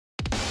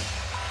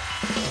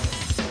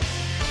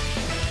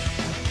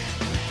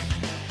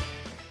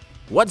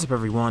What's up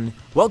everyone,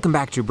 welcome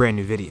back to a brand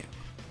new video.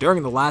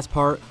 During the last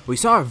part, we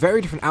saw a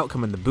very different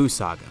outcome in the Buu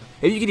saga,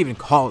 if you could even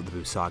call it the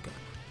Buu saga.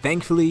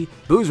 Thankfully,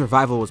 Buu's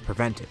revival was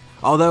prevented,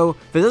 although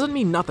that doesn't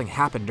mean nothing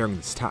happened during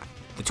this time.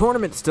 The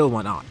tournament still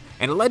went on,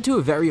 and it led to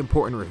a very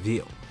important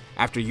reveal.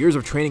 After years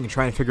of training and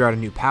trying to figure out a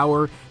new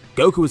power,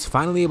 Goku was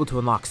finally able to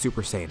unlock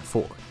Super Saiyan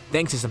 4,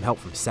 thanks to some help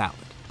from Salad.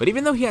 But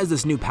even though he has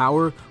this new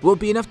power, will it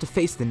be enough to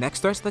face the next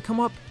threats that come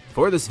up?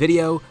 For this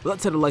video,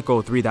 let's hit a like goal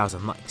of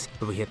 3,000 likes.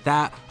 If we hit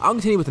that, I'll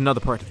continue with another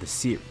part of this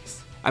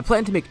series. I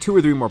plan to make 2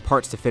 or 3 more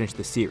parts to finish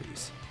this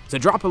series, so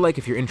drop a like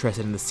if you're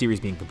interested in the series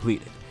being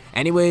completed.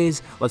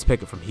 Anyways, let's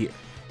pick it from here.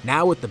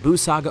 Now with the Buu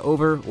saga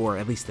over, or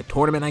at least the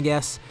tournament I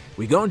guess,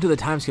 we go into the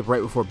time skip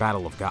right before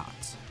Battle of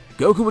Gods.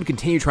 Goku would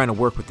continue trying to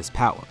work with this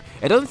power.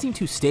 It doesn't seem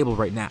too stable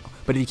right now,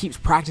 but if he keeps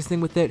practicing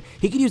with it,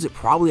 he could use it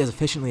probably as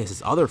efficiently as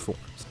his other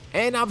forms.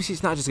 And obviously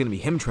it's not just going to be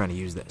him trying to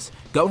use this.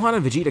 Gohan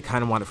and Vegeta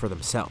kind of want it for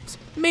themselves.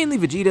 Mainly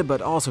Vegeta,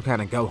 but also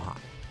kind of Gohan.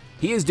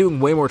 He is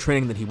doing way more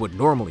training than he would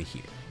normally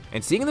here,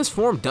 and seeing this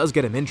form does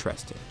get him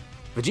interested.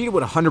 Vegeta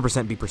would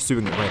 100% be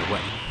pursuing it right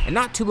away, and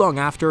not too long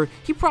after,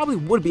 he probably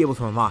would be able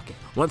to unlock it.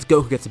 Once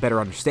Goku gets a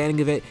better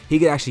understanding of it, he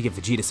could actually give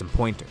Vegeta some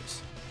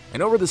pointers.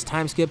 And over this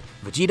time skip,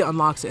 Vegeta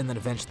unlocks it and then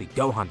eventually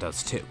Gohan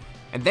does too.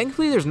 And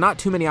thankfully there's not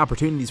too many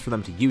opportunities for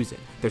them to use it.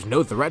 There's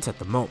no threats at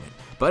the moment,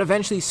 but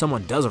eventually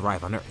someone does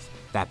arrive on Earth,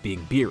 that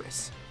being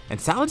Beerus. And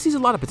Salad sees a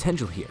lot of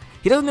potential here.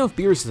 He doesn't know if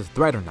Beerus is a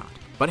threat or not,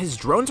 but his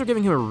drones are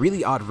giving him a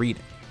really odd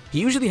reading. He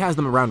usually has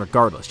them around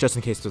regardless, just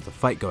in case there's a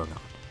fight going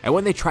on. And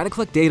when they try to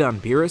collect data on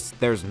Beerus,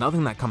 there's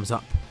nothing that comes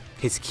up.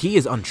 His ki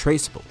is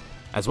untraceable,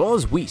 as well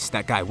as Whis,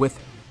 that guy with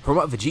him. From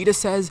what Vegeta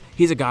says,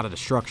 he's a god of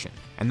destruction,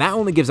 and that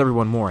only gives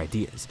everyone more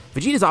ideas.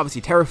 Vegeta's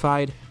obviously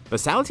terrified, but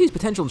Salad sees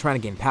potential in trying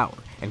to gain power,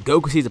 and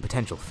Goku sees a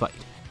potential fight.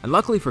 And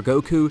luckily for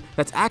Goku,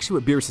 that's actually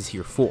what Beerus is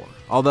here for,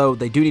 although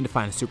they do need to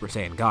find a Super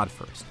Saiyan God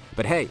first.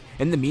 But hey,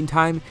 in the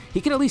meantime, he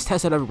can at least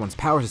test out everyone's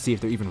powers to see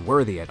if they're even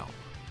worthy at all.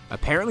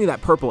 Apparently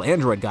that purple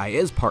android guy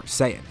is part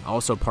Saiyan,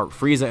 also part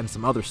Frieza and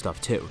some other stuff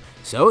too,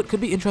 so it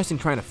could be interesting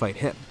trying to fight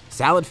him.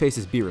 Salad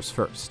faces Beerus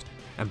first.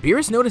 And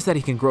Beerus noticed that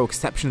he can grow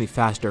exceptionally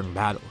fast during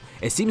battle.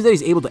 It seems that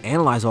he's able to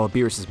analyze all of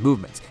Beerus'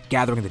 movements,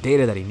 gathering the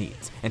data that he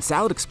needs, and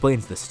Salad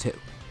explains this too.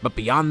 But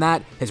beyond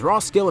that, his raw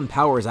skill and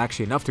power is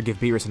actually enough to give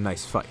Beerus a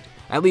nice fight,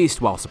 at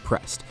least while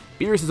suppressed.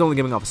 Beerus is only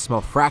giving off a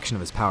small fraction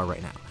of his power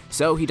right now,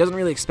 so he doesn't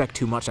really expect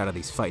too much out of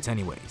these fights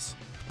anyways.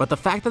 But the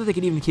fact that they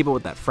can even keep up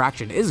with that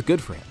fraction is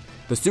good for him.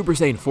 The Super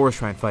Saiyan 4s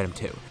try and fight him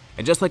too,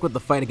 and just like with the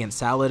fight against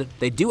Salad,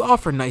 they do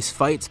offer nice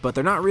fights, but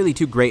they're not really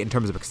too great in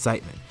terms of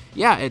excitement.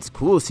 Yeah, it's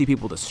cool to see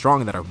people this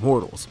strong that are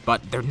mortals,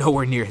 but they're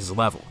nowhere near his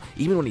level,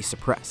 even when he's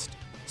suppressed.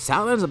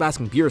 Salad ends up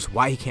asking Beerus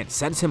why he can't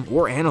sense him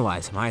or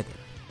analyze him either.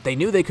 They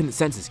knew they couldn't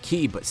sense his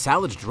ki, but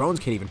Salad's drones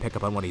can't even pick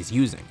up on what he's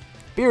using.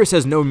 Beerus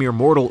says no mere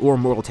mortal or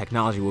mortal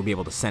technology will be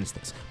able to sense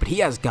this, but he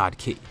has God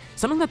Ki,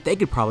 something that they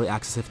could probably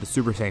access if the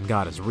Super Saiyan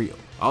God is real.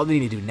 All they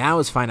need to do now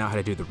is find out how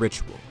to do the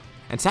ritual.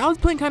 And Salad's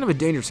playing kind of a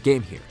dangerous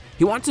game here.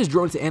 He wants his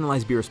drones to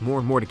analyze Beerus more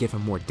and more to give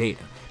him more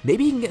data.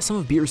 Maybe he can get some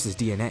of Beerus'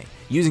 DNA,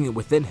 using it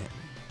within him.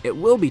 It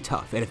will be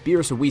tough, and if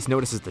Beerus or Whis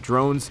notices the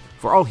drones,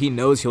 for all he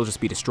knows he'll just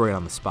be destroyed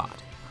on the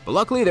spot. But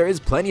luckily there is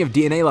plenty of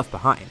DNA left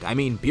behind. I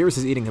mean, Beerus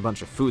is eating a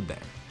bunch of food there.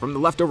 From the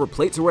leftover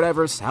plates or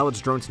whatever, Salad's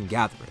drones can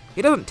gather it.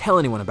 He doesn't tell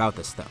anyone about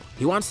this though.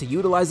 He wants to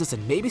utilize this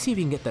and maybe see if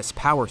he can get this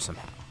power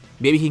somehow.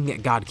 Maybe he can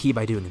get God Ki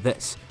by doing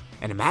this.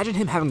 And imagine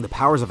him having the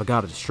powers of a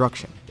god of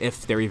destruction,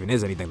 if there even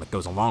is anything that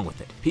goes along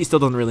with it. He still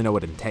doesn't really know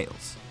what it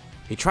entails.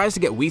 He tries to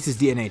get Whis'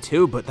 DNA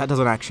too, but that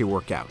doesn't actually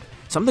work out.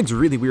 Something's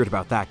really weird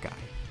about that guy.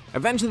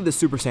 Eventually the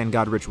Super Saiyan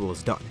God ritual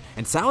is done,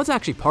 and Salad's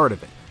actually part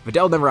of it.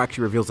 Videl never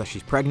actually reveals that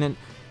she's pregnant,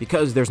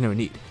 because there's no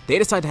need. They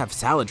decide to have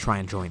Salad try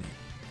and join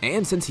in.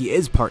 And since he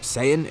is part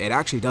Saiyan, it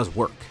actually does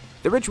work.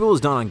 The ritual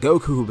is done on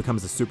Goku, who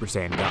becomes the Super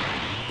Saiyan God.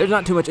 There's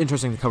not too much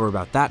interesting to cover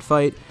about that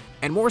fight,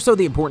 and more so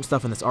the important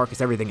stuff in this arc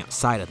is everything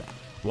outside of that.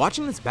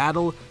 Watching this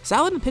battle,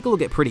 Salad and Piccolo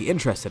get pretty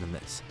interested in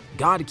this.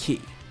 God Ki.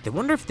 They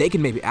wonder if they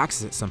can maybe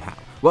access it somehow.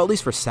 Well, at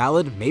least for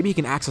Salad, maybe he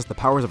can access the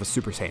powers of a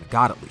Super Saiyan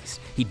God at least.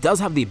 He does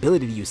have the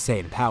ability to use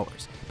Saiyan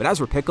powers, but as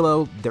for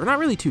Piccolo, they're not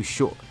really too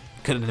sure.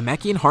 Could a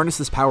Namekian harness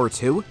this power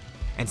too?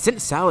 And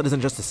since Salad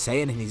isn't just a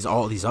Saiyan and he's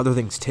all these other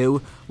things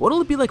too, what'll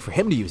it be like for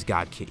him to use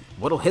God Ki?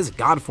 What'll his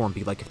God form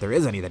be like if there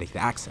is any that he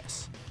can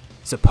access?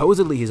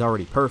 Supposedly he's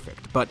already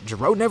perfect, but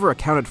Gero never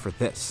accounted for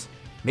this.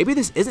 Maybe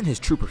this isn't his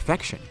true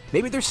perfection.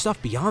 Maybe there's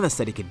stuff beyond this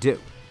that he could do.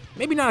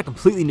 Maybe not a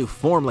completely new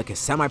form like his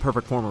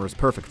semi-perfect form or his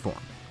perfect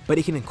form, but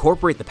he can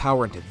incorporate the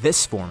power into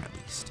this form at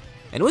least.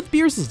 And with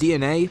Beerus'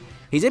 DNA,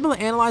 he's able to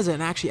analyze it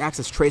and actually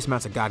access trace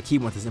amounts of God Ki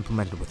once it's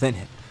implemented within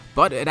him.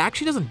 But it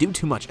actually doesn't do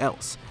too much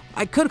else.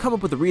 I could come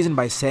up with a reason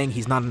by saying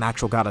he's not an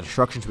actual god of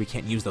destruction so we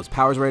can't use those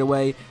powers right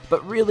away,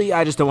 but really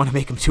I just don't want to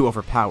make him too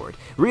overpowered.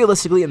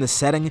 Realistically in this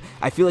setting,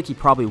 I feel like he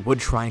probably would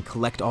try and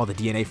collect all the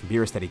DNA from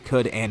Beerus that he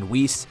could and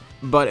Whis,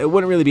 but it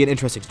wouldn't really be an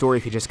interesting story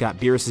if he just got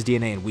Beerus'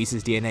 DNA and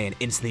Whis' DNA and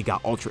instantly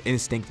got Ultra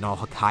Instinct and all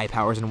high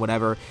powers and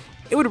whatever.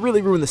 It would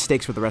really ruin the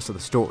stakes for the rest of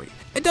the story.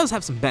 It does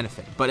have some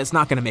benefit, but it's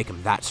not going to make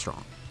him that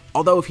strong.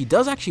 Although if he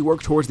does actually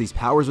work towards these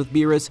powers with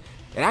Beerus,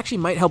 it actually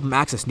might help him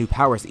access new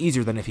powers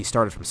easier than if he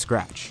started from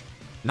scratch.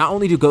 Not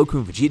only do Goku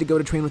and Vegeta go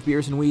to train with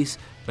Beerus and Whis,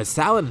 but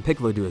Salad and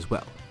Piccolo do as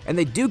well. And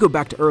they do go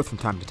back to Earth from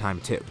time to time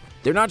too.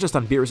 They're not just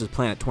on Beerus'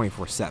 planet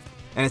 24/7.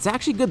 And it's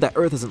actually good that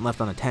Earth isn't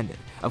left unattended.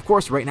 Of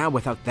course, right now,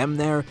 without them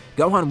there,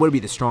 Gohan would be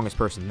the strongest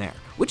person there,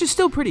 which is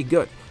still pretty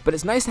good, but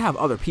it's nice to have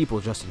other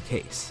people just in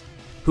case.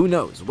 Who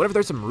knows, what if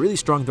there's some really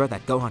strong threat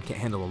that Gohan can't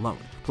handle alone?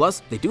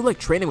 Plus, they do like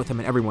training with him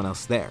and everyone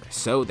else there,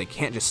 so they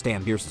can't just stay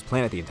on Beerus'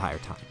 planet the entire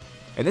time.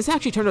 And this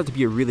actually turned out to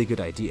be a really good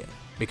idea,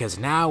 because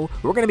now,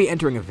 we're going to be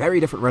entering a very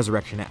different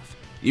Resurrection F.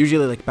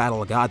 Usually like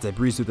Battle of Gods, I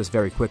breeze through this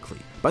very quickly,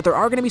 but there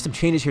are going to be some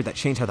changes here that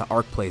change how the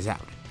arc plays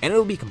out, and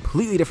it'll be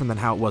completely different than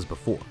how it was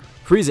before.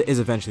 Frieza is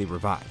eventually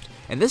revived,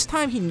 and this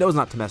time he knows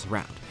not to mess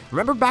around.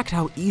 Remember back to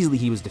how easily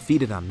he was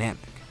defeated on Namek.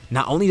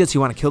 Not only does he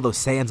want to kill those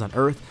Saiyans on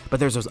Earth, but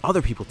there's those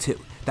other people too.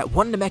 That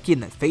one Namekian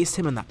that faced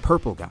him and that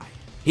purple guy.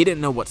 He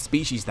didn't know what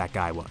species that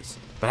guy was.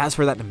 But as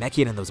for that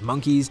Namekian and those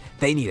monkeys,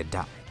 they need to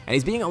die. And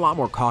he's being a lot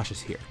more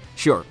cautious here.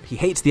 Sure, he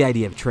hates the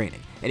idea of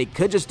training, and he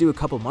could just do a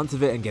couple months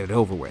of it and get it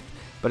over with.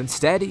 But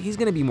instead, he's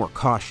going to be more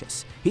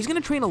cautious. He's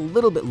going to train a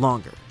little bit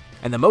longer.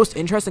 And the most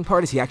interesting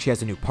part is he actually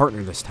has a new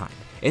partner this time.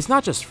 It's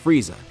not just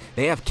Frieza,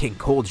 they have King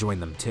Cold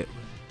join them too.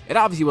 It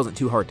obviously wasn't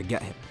too hard to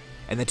get him.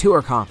 And the two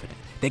are confident.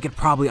 They could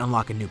probably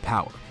unlock a new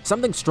power,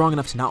 something strong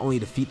enough to not only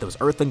defeat those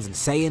Earthlings and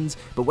Saiyans,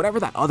 but whatever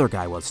that other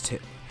guy was too,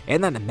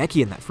 and that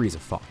Namekian that Frieza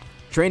fought.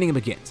 Training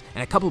begins,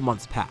 and a couple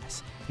months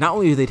pass. Not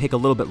only do they take a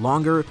little bit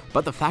longer,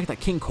 but the fact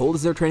that King Cold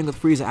is there training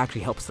with Frieza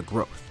actually helps the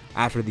growth.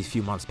 After these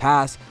few months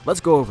pass,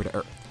 let's go over to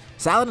Earth.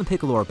 Salad and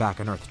Piccolo are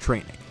back on Earth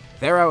training.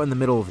 They're out in the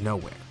middle of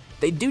nowhere.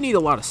 They do need a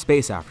lot of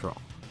space after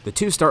all. The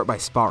two start by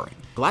sparring.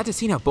 Glad to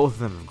see how both of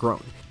them have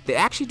grown. They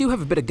actually do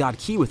have a bit of God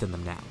Ki within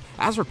them now.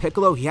 As for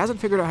Piccolo, he hasn't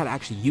figured out how to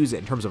actually use it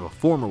in terms of a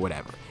form or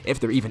whatever, if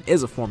there even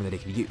is a form that he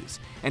can use.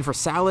 And for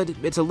Salad,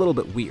 it's a little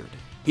bit weird.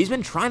 He's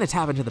been trying to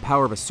tap into the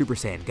power of a Super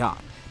Saiyan God,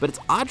 but it's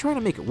odd trying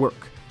to make it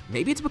work.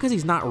 Maybe it's because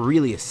he's not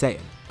really a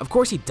Saiyan. Of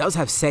course he does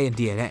have Saiyan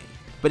DNA,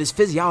 but his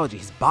physiology,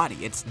 his body,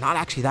 it's not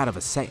actually that of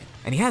a Saiyan.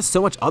 And he has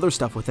so much other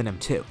stuff within him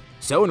too.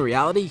 So in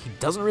reality, he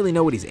doesn't really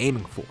know what he's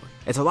aiming for.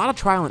 It's a lot of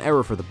trial and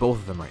error for the both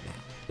of them right now.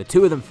 The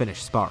two of them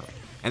finish sparring,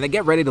 and they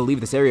get ready to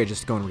leave this area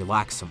just to go and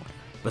relax somewhere.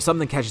 But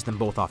something catches them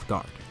both off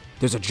guard.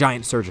 There's a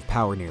giant surge of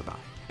power nearby,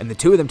 and the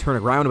two of them turn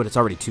around, but it's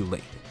already too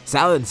late.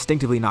 Salad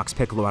instinctively knocks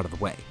Piccolo out of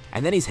the way,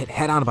 and then he's hit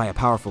head-on by a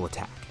powerful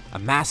attack. A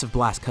massive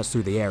blast cuts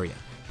through the area.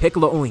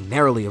 Piccolo only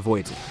narrowly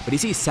avoids it, but he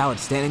sees Salad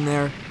standing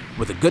there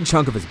with a good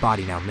chunk of his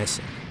body now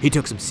missing. He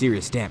took some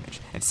serious damage,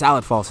 and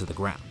Salad falls to the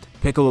ground.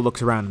 Piccolo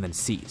looks around and then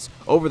sees,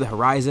 over the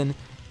horizon,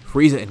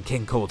 Frieza and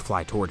King Cold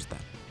fly towards them.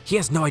 He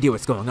has no idea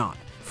what's going on.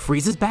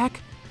 Frieza's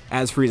back?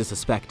 As Frieza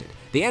suspected,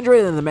 the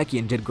android and the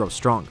Namekian did grow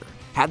stronger.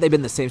 Had they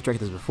been the same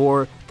strength as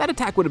before, that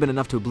attack would have been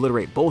enough to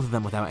obliterate both of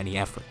them without any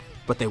effort.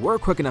 But they were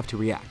quick enough to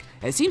react,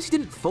 and it seems he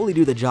didn't fully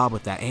do the job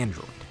with that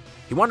android.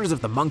 He wonders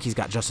if the monkeys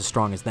got just as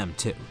strong as them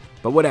too.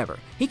 But whatever,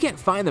 he can't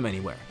find them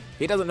anywhere.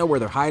 He doesn't know where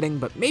they're hiding,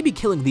 but maybe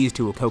killing these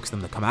two will coax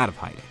them to come out of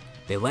hiding.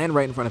 They land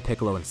right in front of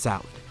Piccolo and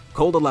Salad.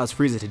 Cold allows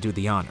Frieza to do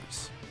the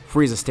honors.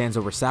 Frieza stands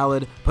over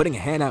Salad, putting a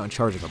hand out and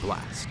charging a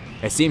blast.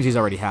 It seems he's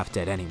already half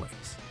dead anyways.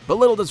 But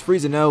little does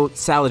Frieza know,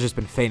 Salad's just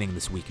been feigning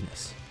this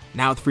weakness.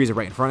 Now with Frieza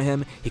right in front of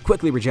him, he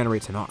quickly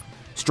regenerates an arm,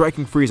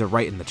 striking Frieza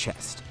right in the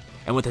chest.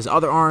 And with his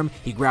other arm,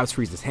 he grabs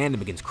Frieza's hand and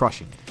begins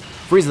crushing it.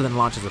 Frieza then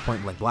launches a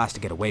point-blank blast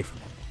to get away from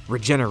him.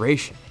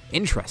 Regeneration.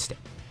 Interesting.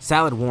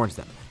 Salad warns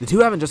them. The two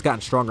haven't just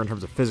gotten stronger in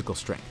terms of physical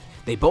strength.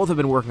 They both have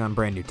been working on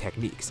brand new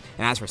techniques,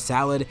 and as for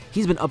Salad,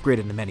 he's been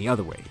upgraded in many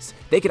other ways.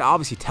 They could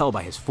obviously tell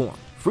by his form.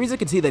 Frieza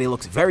can see that he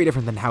looks very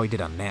different than how he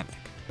did on Namek.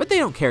 But they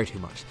don't care too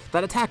much.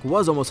 That attack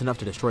was almost enough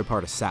to destroy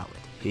part of Salad.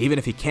 Even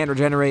if he can't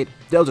regenerate,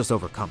 they'll just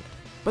overcome it.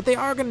 But they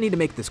are going to need to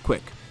make this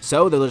quick,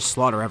 so they'll just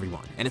slaughter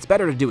everyone, and it's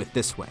better to do it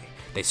this way.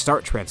 They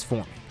start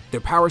transforming. Their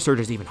power surge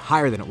is even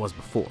higher than it was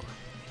before.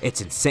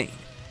 It's insane.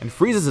 And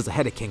Frieza's is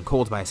ahead of King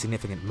Cold by a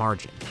significant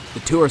margin.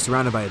 The two are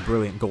surrounded by a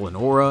brilliant golden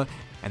aura,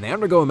 and they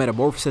undergo a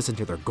metamorphosis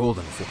into their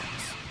golden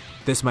forms.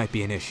 This might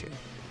be an issue.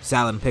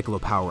 Salad and Piccolo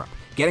power up,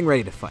 getting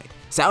ready to fight.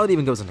 Salad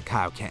even goes into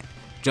Kaioken.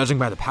 Judging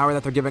by the power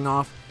that they're giving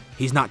off,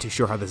 he's not too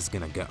sure how this is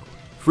gonna go.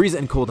 Frieza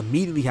and Cold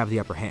immediately have the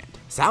upper hand.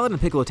 Salad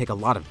and Piccolo take a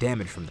lot of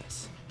damage from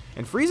this.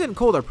 And Frieza and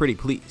Cold are pretty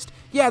pleased.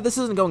 Yeah, this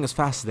isn't going as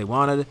fast as they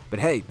wanted, but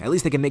hey, at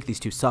least they can make these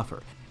two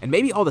suffer. And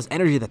maybe all this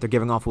energy that they're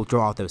giving off will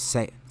draw out those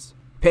Saiyans.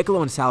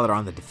 Piccolo and Salad are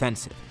on the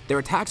defensive. Their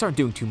attacks aren't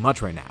doing too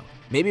much right now.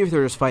 Maybe if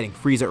they're just fighting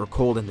Frieza or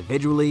Cold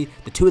individually,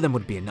 the two of them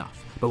would be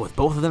enough. But with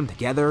both of them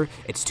together,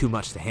 it's too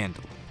much to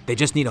handle. They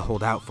just need to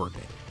hold out for a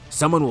bit.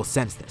 Someone will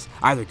sense this.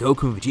 Either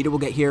Goku and Vegeta will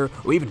get here,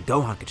 or even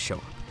Gohan could show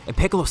up. And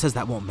Piccolo says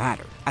that won't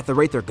matter. At the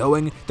rate they're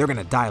going, they're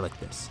gonna die like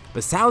this.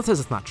 But Salad says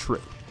it's not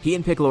true. He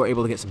and Piccolo are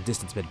able to get some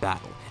distance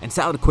mid-battle, and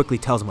Salad quickly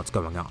tells him what's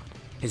going on.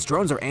 His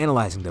drones are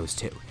analyzing those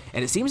two,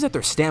 and it seems that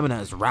their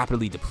stamina is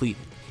rapidly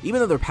depleting. Even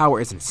though their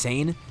power is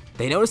insane,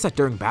 they notice that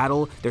during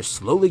battle, they're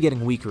slowly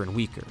getting weaker and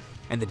weaker,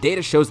 and the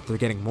data shows that they're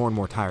getting more and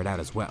more tired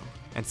out as well.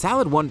 And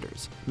Salad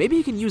wonders, maybe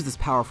he can use this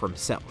power for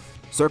himself,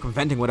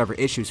 circumventing whatever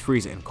issues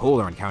Frieza and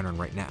Cole are encountering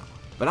right now.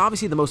 But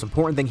obviously the most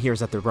important thing here is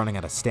that they're running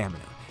out of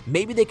stamina.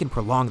 Maybe they can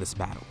prolong this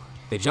battle.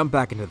 They jump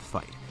back into the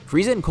fight.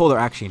 Frieza and Cole are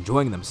actually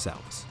enjoying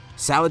themselves.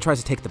 Salad tries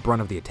to take the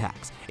brunt of the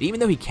attacks, and even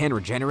though he can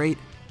regenerate,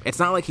 it's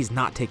not like he's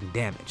not taking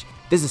damage.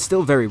 This is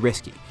still very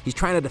risky. He's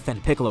trying to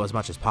defend Piccolo as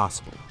much as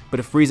possible. But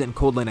if Frieza and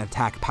Cole land an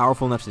attack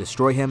powerful enough to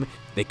destroy him,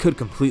 they could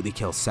completely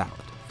kill Salad.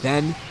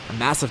 Then, a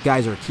massive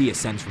geyser of ki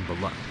ascends from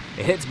below.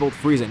 It hits both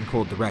Frieza and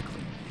Cole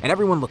directly, and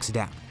everyone looks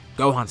down.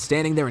 Gohan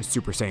standing there in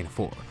Super Saiyan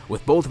 4,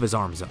 with both of his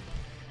arms up.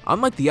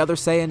 Unlike the other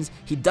Saiyans,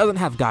 he doesn't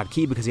have God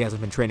Ki because he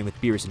hasn't been training with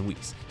Beerus and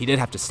Whis. He did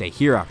have to stay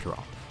here after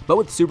all. But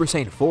with Super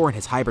Saiyan 4 and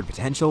his hybrid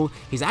potential,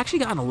 he's actually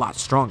gotten a lot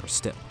stronger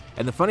still.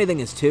 And the funny thing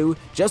is too,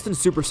 just in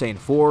Super Saiyan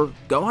 4,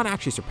 Gohan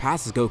actually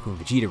surpasses Goku and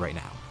Vegeta right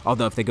now,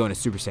 although if they go into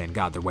Super Saiyan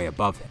God, they're way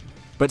above him.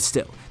 But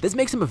still, this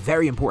makes him a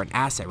very important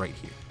asset right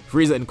here.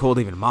 Frieza and Cole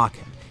even mock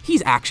him.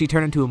 He's actually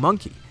turned into a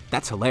monkey.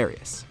 That's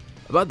hilarious.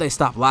 But they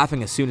stop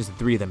laughing as soon as the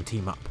three of them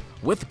team up.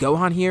 With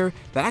Gohan here,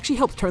 that actually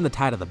helps turn the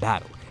tide of the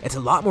battle. It's a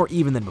lot more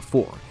even than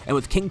before, and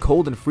with King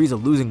Cold and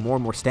Frieza losing more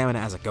and more stamina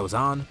as it goes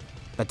on,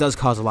 that does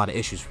cause a lot of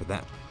issues for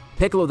them.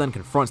 Piccolo then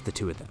confronts the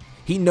two of them.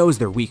 He knows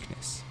their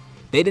weakness.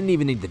 They didn't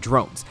even need the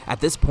drones. At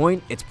this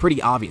point, it's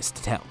pretty obvious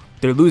to tell.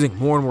 They're losing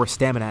more and more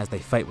stamina as they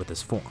fight with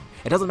this form.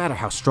 It doesn't matter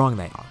how strong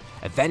they are.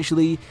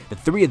 Eventually, the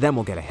three of them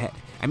will get ahead.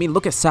 I mean,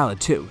 look at Salad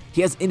too.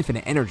 He has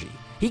infinite energy.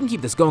 He can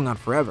keep this going on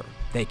forever.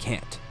 They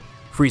can't.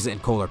 Frieza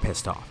and Cole are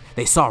pissed off.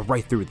 They saw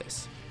right through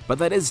this. But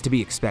that is to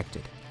be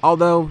expected.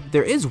 Although,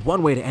 there is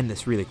one way to end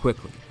this really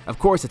quickly. Of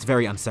course, it's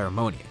very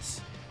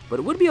unceremonious. But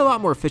it would be a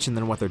lot more efficient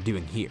than what they're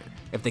doing here.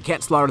 If they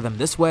can't slaughter them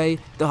this way,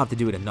 they'll have to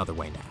do it another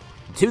way now.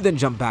 The two then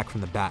jump back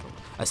from the battle,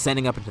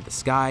 ascending up into the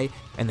sky,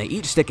 and they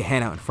each stick a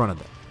hand out in front of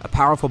them. A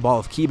powerful ball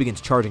of ki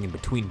begins charging in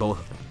between both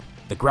of them.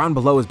 The ground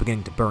below is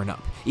beginning to burn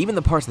up, even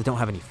the parts that don't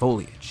have any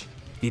foliage.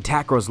 The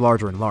attack grows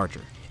larger and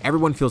larger.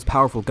 Everyone feels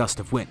powerful gusts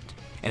of wind,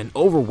 and an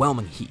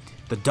overwhelming heat.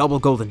 The double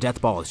golden death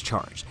ball is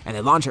charged, and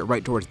they launch it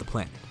right towards the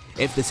planet.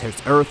 If this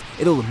hits Earth,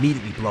 it'll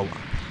immediately blow up.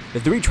 The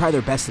three try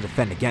their best to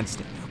defend against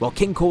it, while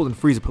King Cold and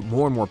Frieza put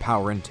more and more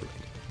power into it.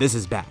 This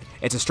is bad.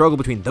 It's a struggle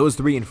between those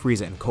three and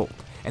Frieza and Cold,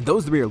 and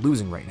those three are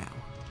losing right now.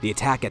 The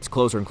attack gets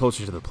closer and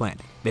closer to the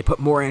planet. They put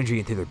more energy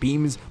into their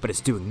beams, but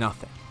it's doing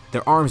nothing.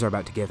 Their arms are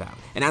about to give out,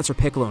 and as for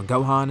Piccolo and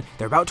Gohan,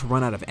 they're about to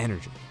run out of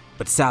energy.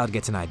 But Salad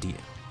gets an idea.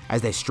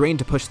 As they strain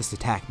to push this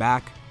attack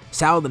back,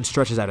 Salad then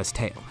stretches out his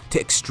tail,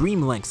 to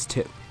extreme lengths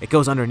too. It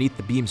goes underneath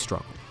the beam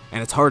struggle,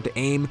 and it's hard to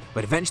aim,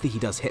 but eventually he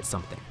does hit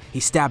something. He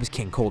stabs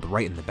King Cold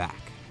right in the back.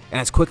 And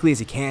as quickly as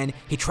he can,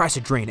 he tries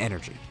to drain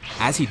energy.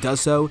 As he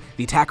does so,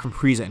 the attack from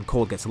Frieza and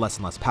Cold gets less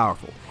and less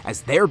powerful,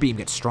 as their beam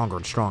gets stronger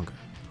and stronger.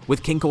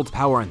 With King Cold's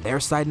power on their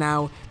side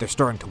now, they're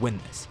starting to win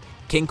this.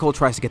 King Cold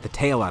tries to get the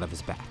tail out of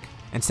his back,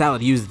 and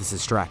Salad uses this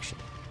distraction.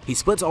 He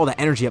splits all the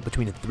energy up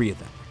between the three of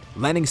them,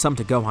 lending some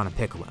to Gohan and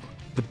Piccolo.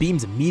 The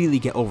beams immediately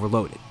get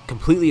overloaded,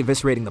 completely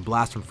eviscerating the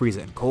blast from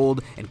Frieza and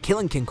Cold, and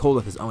killing King Cold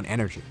with his own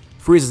energy.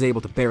 Frieza's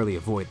able to barely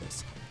avoid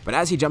this, but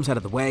as he jumps out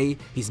of the way,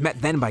 he's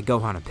met then by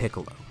Gohan and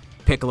Piccolo.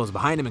 Piccolo's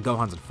behind him and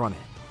Gohan's in front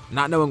of him.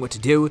 Not knowing what to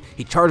do,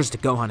 he charges to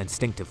Gohan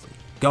instinctively.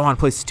 Gohan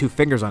places 2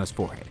 fingers on his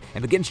forehead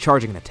and begins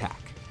charging an attack.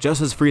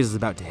 Just as Frieza's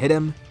about to hit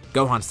him,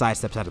 Gohan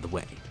sidesteps out of the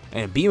way,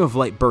 and a beam of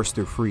light bursts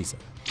through Frieza.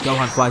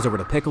 Gohan flies over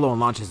to Piccolo and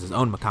launches his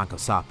own Makanko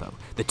Sapo.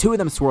 The two of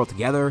them swirl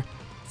together,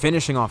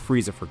 finishing off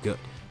Frieza for good.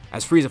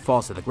 As Frieza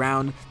falls to the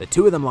ground, the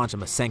two of them launch a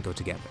Masenko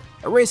together,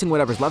 erasing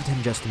whatever's left of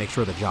him just to make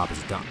sure the job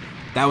is done.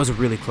 That was a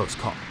really close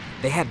call.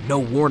 They had no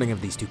warning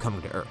of these two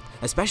coming to Earth,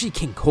 especially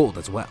King Cold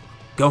as well.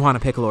 Gohan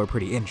and Piccolo are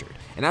pretty injured,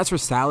 and as for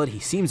Salad, he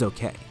seems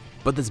okay.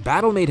 But this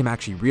battle made him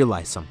actually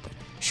realize something.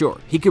 Sure,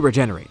 he could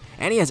regenerate,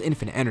 and he has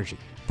infinite energy,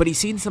 but he's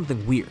seen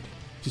something weird.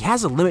 He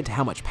has a limit to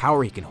how much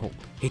power he can hold.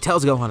 He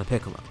tells Gohan and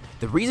Piccolo,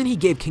 the reason he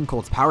gave King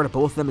Cold's power to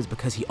both of them is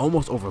because he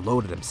almost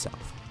overloaded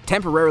himself.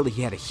 Temporarily,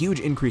 he had a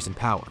huge increase in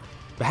power,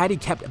 but had he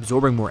kept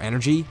absorbing more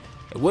energy,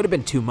 it would have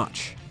been too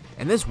much.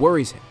 And this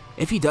worries him.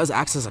 If he does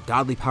access a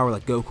godly power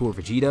like Goku or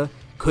Vegeta,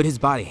 could his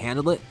body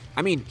handle it?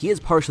 I mean, he is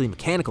partially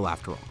mechanical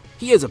after all.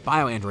 He is a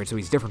bio-android, so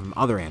he's different from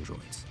other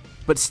androids.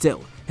 But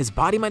still, his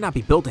body might not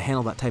be built to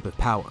handle that type of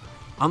power.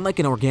 Unlike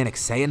an organic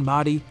Saiyan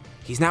body,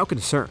 he's now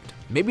concerned.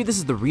 Maybe this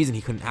is the reason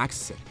he couldn't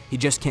access it. He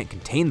just can't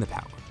contain the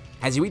power.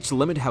 Has he reached the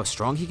limit to how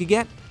strong he could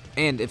get?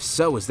 And if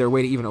so, is there a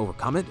way to even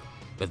overcome it?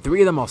 The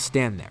three of them all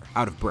stand there,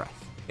 out of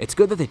breath. It's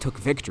good that they took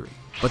victory,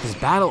 but this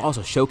battle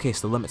also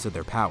showcased the limits of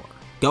their power.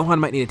 Gohan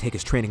might need to take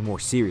his training more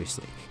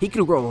seriously. He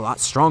could grow a lot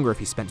stronger if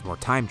he spent more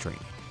time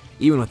training,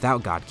 even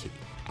without God Ki.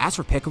 As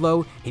for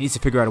Piccolo, he needs to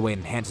figure out a way to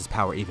enhance his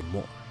power even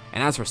more.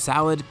 And as for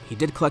Salad, he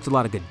did collect a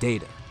lot of good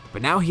data,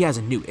 but now he has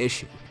a new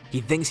issue.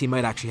 He thinks he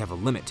might actually have a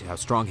limit to how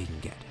strong he can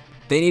get.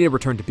 They need to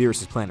return to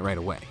Beerus' planet right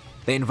away.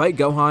 They invite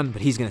Gohan,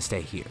 but he's gonna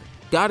stay here.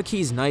 God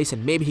Ki's nice,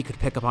 and maybe he could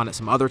pick up on it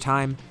some other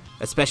time,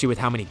 especially with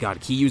how many God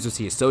Ki users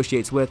he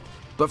associates with,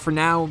 but for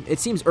now, it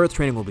seems Earth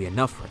training will be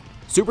enough for him.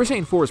 Super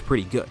Saiyan 4 is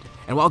pretty good,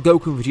 and while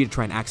Goku and Vegeta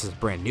try and access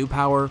brand new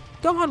power,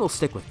 Gohan will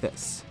stick with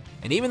this.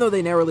 and even though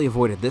they narrowly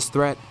avoided this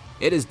threat,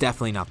 it is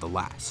definitely not the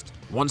last.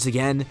 Once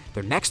again,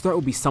 their next threat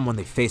will be someone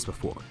they faced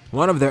before.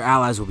 One of their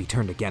allies will be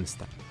turned against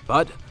them.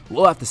 But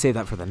we'll have to save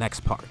that for the next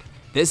part.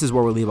 This is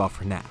where we'll leave off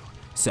for now.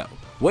 So,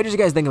 what did you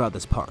guys think about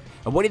this part?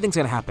 And what do you think is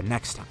going to happen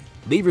next time?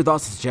 Leave your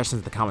thoughts and suggestions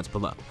in the comments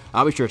below.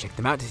 I'll be sure to check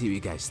them out to see what you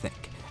guys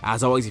think.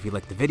 As always, if you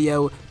liked the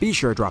video, be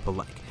sure to drop a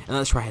like. And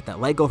let's try to hit that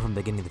like goal from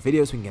the beginning of the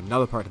video so we can get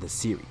another part of this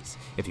series.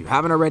 If you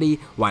haven't already,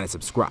 why not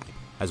subscribe?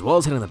 As well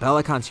as hitting the bell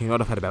icon so you're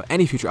notified about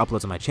any future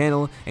uploads on my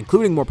channel,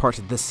 including more parts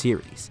of this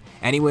series.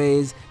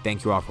 Anyways,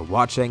 thank you all for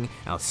watching,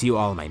 and I'll see you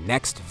all in my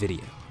next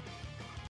video.